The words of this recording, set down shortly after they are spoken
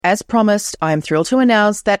As promised, I am thrilled to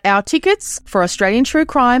announce that our tickets for Australian True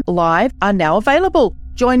Crime Live are now available.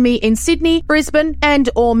 Join me in Sydney, Brisbane and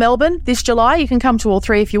or Melbourne this July. You can come to all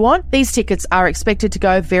three if you want. These tickets are expected to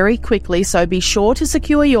go very quickly, so be sure to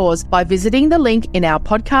secure yours by visiting the link in our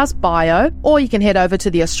podcast bio, or you can head over to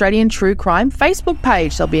the Australian True Crime Facebook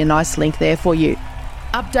page. There'll be a nice link there for you.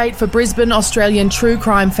 Update for Brisbane Australian True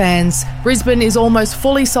Crime fans. Brisbane is almost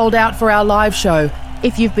fully sold out for our live show.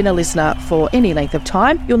 If you've been a listener for any length of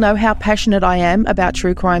time, you'll know how passionate I am about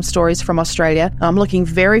true crime stories from Australia. I'm looking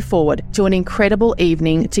very forward to an incredible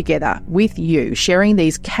evening together with you, sharing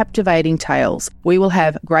these captivating tales. We will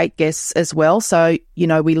have great guests as well, so you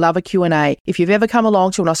know we love a Q&A. If you've ever come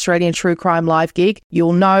along to an Australian True Crime Live gig,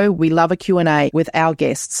 you'll know we love a Q&A with our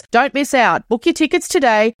guests. Don't miss out. Book your tickets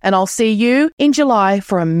today, and I'll see you in July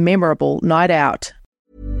for a memorable night out.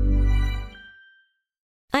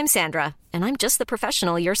 I'm Sandra, and I'm just the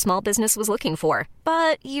professional your small business was looking for.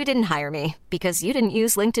 But you didn't hire me because you didn't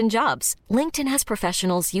use LinkedIn Jobs. LinkedIn has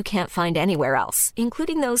professionals you can't find anywhere else,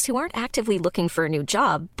 including those who aren't actively looking for a new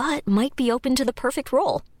job, but might be open to the perfect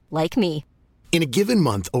role, like me. In a given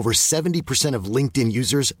month, over 70% of LinkedIn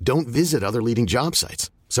users don't visit other leading job sites.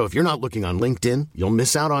 So if you're not looking on LinkedIn, you'll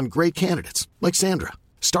miss out on great candidates, like Sandra.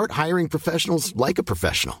 Start hiring professionals like a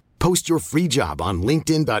professional. Post your free job on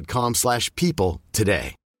linkedin.com/people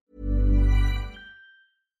today.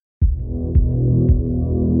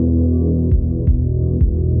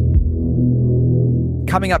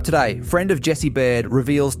 Coming up today, friend of Jesse Baird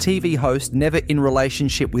reveals TV host never in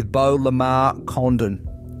relationship with Beau Lamarre-Condon.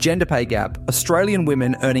 Gender pay gap, Australian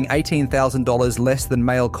women earning $18,000 less than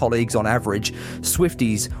male colleagues on average,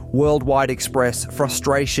 Swifties, Worldwide Express,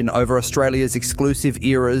 frustration over Australia's exclusive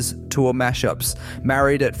Eras tour mashups,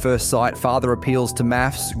 Married at First Sight, father appeals to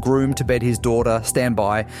maths, groom to bed his daughter, stand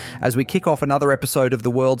by. As we kick off another episode of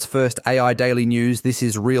the world's first AI Daily News, this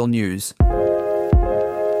is Real News.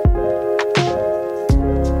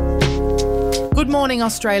 Good morning,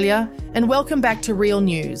 Australia, and welcome back to Real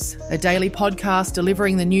News, a daily podcast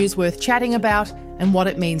delivering the news worth chatting about and what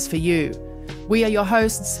it means for you. We are your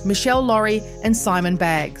hosts, Michelle Laurie and Simon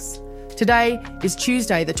Baggs. Today is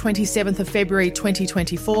Tuesday, the 27th of February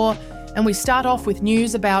 2024, and we start off with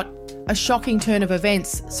news about a shocking turn of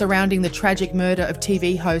events surrounding the tragic murder of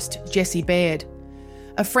TV host Jesse Baird.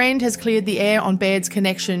 A friend has cleared the air on Baird's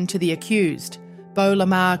connection to the accused, Beau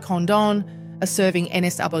Lamarre-Condon, a serving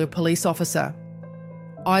NSW police officer.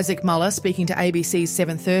 Isaac Muller, speaking to ABC's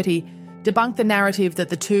 7:30, debunked the narrative that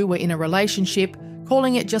the two were in a relationship,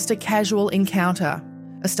 calling it just a casual encounter,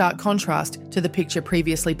 a stark contrast to the picture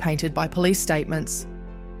previously painted by police statements.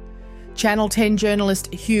 Channel 10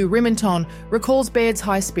 journalist Hugh Riminton recalls Baird's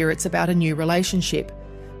high spirits about a new relationship,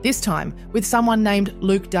 this time with someone named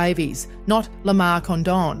Luke Davies, not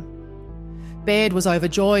Lamarre-Condon. Baird was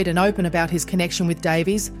overjoyed and open about his connection with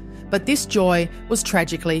Davies, but this joy was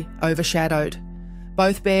tragically overshadowed.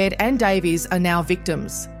 Both Baird and Davies are now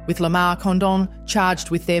victims, with Lamarre-Condon charged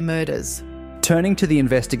with their murders. Turning to the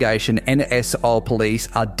investigation, NSW police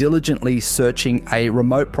are diligently searching a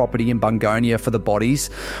remote property in Bungonia for the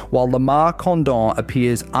bodies, while Lamarre-Condon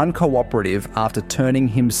appears uncooperative after turning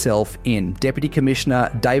himself in. Deputy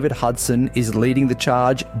Commissioner David Hudson is leading the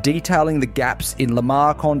charge, detailing the gaps in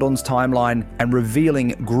Lamarre-Condon's timeline and revealing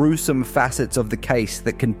gruesome facets of the case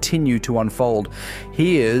that continue to unfold.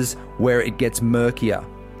 Here's where it gets murkier.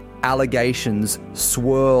 Allegations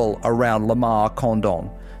swirl around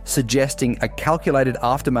Lamarre-Condon, suggesting a calculated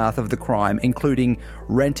aftermath of the crime, including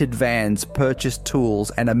rented vans, purchased tools,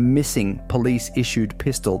 and a missing police-issued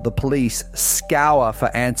pistol. The police scour for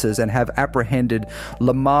answers and have apprehended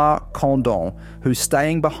Lamarre-Condon, who's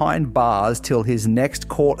staying behind bars till his next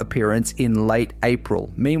court appearance in late April.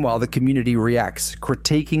 Meanwhile, the community reacts,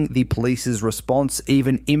 critiquing the police's response,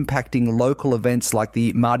 even impacting local events like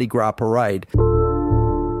the Mardi Gras parade.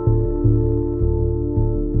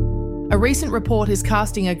 A recent report is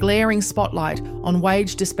casting a glaring spotlight on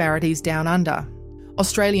wage disparities down under.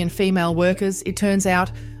 Australian female workers, it turns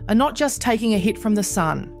out, are not just taking a hit from the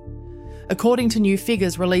sun. According to new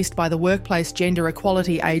figures released by the Workplace Gender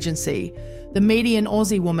Equality Agency, the median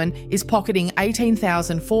Aussie woman is pocketing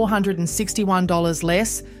 $18,461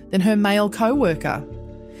 less than her male co-worker.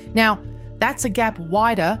 Now, that's a gap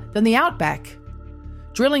wider than the Outback.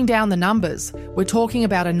 Drilling down the numbers, we're talking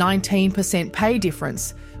about a 19% pay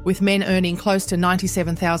difference, with men earning close to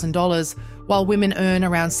 $97,000 while women earn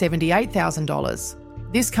around $78,000.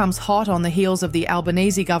 This comes hot on the heels of the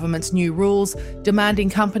Albanese government's new rules demanding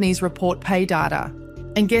companies report pay data.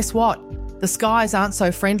 And guess what? The skies aren't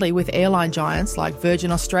so friendly with airline giants like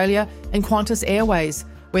Virgin Australia and Qantas Airways,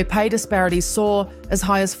 where pay disparities soar as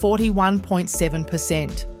high as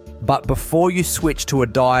 41.7%. But before you switch to a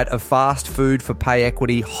diet of fast food for pay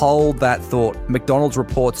equity, hold that thought. McDonald's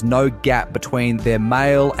reports no gap between their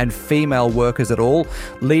male and female workers at all,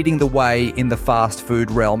 leading the way in the fast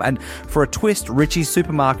food realm. And for a twist, Richie's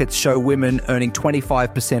supermarkets show women earning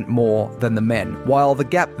 25% more than the men. While the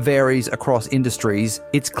gap varies across industries,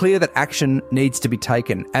 it's clear that action needs to be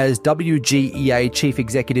taken. As WGEA Chief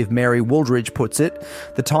Executive Mary Wooldridge puts it,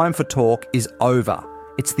 the time for talk is over.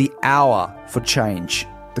 It's the hour for change.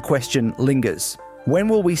 The question lingers. When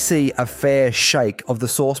will we see a fair shake of the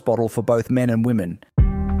sauce bottle for both men and women?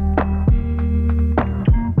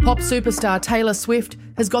 Pop superstar Taylor Swift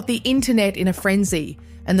has got the internet in a frenzy,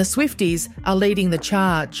 and the Swifties are leading the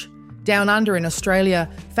charge. Down under in Australia,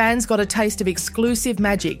 fans got a taste of exclusive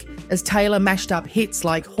magic as Taylor mashed up hits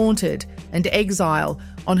like Haunted and Exile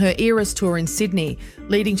on her Eras tour in Sydney,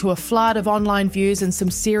 leading to a flood of online views and some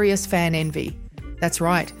serious fan envy. That's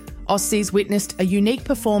right. Aussies witnessed a unique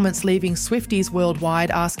performance, leaving Swifties worldwide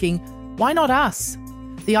asking, why not us?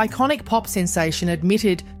 The iconic pop sensation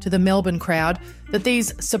admitted to the Melbourne crowd that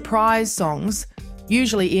these surprise songs,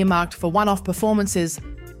 usually earmarked for one-off performances,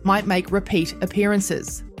 might make repeat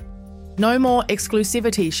appearances. No more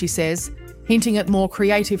exclusivity, she says, hinting at more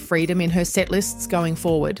creative freedom in her set lists going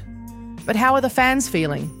forward. But how are the fans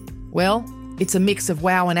feeling? Well, it's a mix of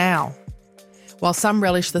wow and ow. While some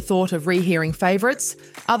relish the thought of rehearing favourites,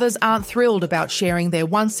 others aren't thrilled about sharing their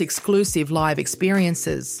once exclusive live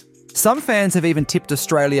experiences. Some fans have even tipped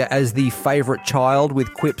Australia as the favourite child,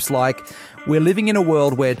 with quips like, we're living in a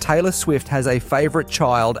world where Taylor Swift has a favourite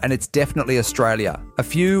child and it's definitely Australia. A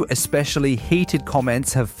few especially heated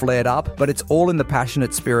comments have flared up, but it's all in the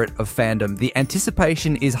passionate spirit of fandom. The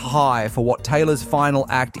anticipation is high for what Taylor's final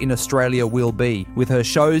act in Australia will be. With her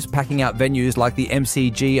shows packing out venues like the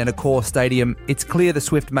MCG and Accor Stadium, it's clear the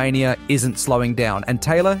Swift mania isn't slowing down. And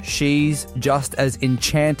Taylor, she's just as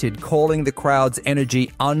enchanted, calling the crowd's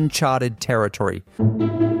energy uncharted territory.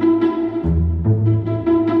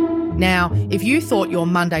 Now, if you thought your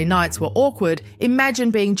Monday nights were awkward, imagine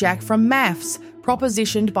being Jack from MAFS,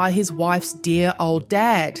 propositioned by his wife's dear old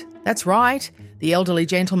dad. That's right, the elderly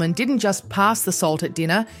gentleman didn't just pass the salt at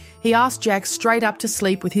dinner, he asked Jack straight up to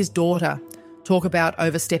sleep with his daughter. Talk about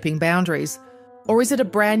overstepping boundaries. Or is it a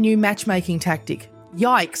brand new matchmaking tactic?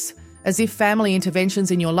 Yikes! As if family interventions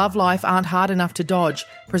in your love life aren't hard enough to dodge,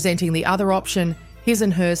 presenting the other option, his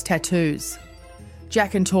and hers tattoos.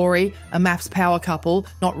 Jack and Tori, a MAFS power couple,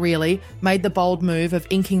 not really, made the bold move of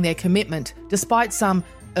inking their commitment, despite some,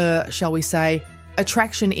 shall we say,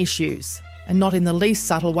 attraction issues. And not in the least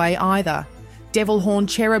subtle way either. Devil horn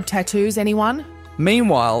cherub tattoos, anyone?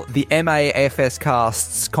 Meanwhile, the MAFS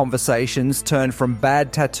cast's conversations turned from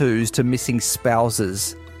bad tattoos to missing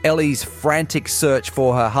spouses. Ellie's frantic search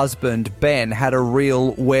for her husband, Ben, had a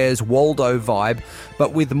real Where's Waldo vibe,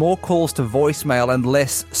 but with more calls to voicemail and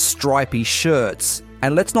less stripy shirts.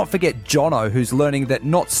 And let's not forget Jono, who's learning that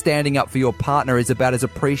not standing up for your partner is about as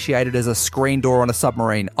appreciated as a screen door on a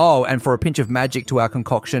submarine. Oh, and for a pinch of magic to our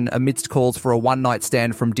concoction, amidst calls for a one-night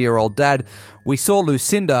stand from dear old dad, we saw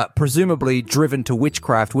Lucinda presumably driven to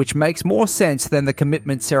witchcraft, which makes more sense than the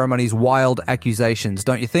commitment ceremony's wild accusations,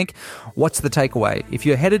 don't you think? What's the takeaway? If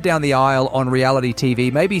you're headed down the aisle on reality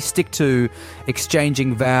TV, maybe stick to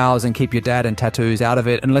exchanging vows and keep your dad and tattoos out of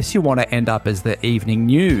it, unless you want to end up as the evening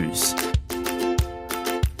news.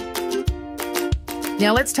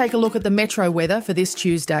 Now let's take a look at the metro weather for this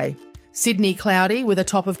Tuesday. Sydney cloudy with a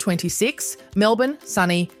top of 26, Melbourne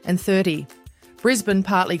sunny and 30. Brisbane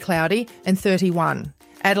partly cloudy and 31.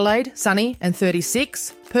 Adelaide sunny and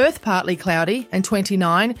 36. Perth partly cloudy and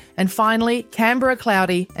 29. And finally, Canberra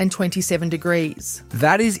cloudy and 27 degrees.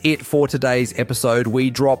 That is it for today's episode.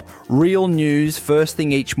 We drop real news first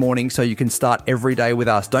thing each morning so you can start every day with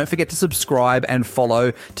us. Don't forget to subscribe and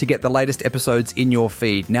follow to get the latest episodes in your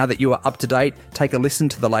feed. Now that you are up to date, take a listen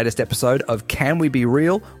to the latest episode of Can We Be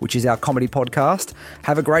Real, which is our comedy podcast.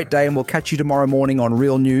 Have a great day and we'll catch you tomorrow morning on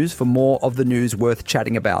Real News for more of the news worth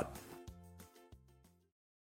chatting about.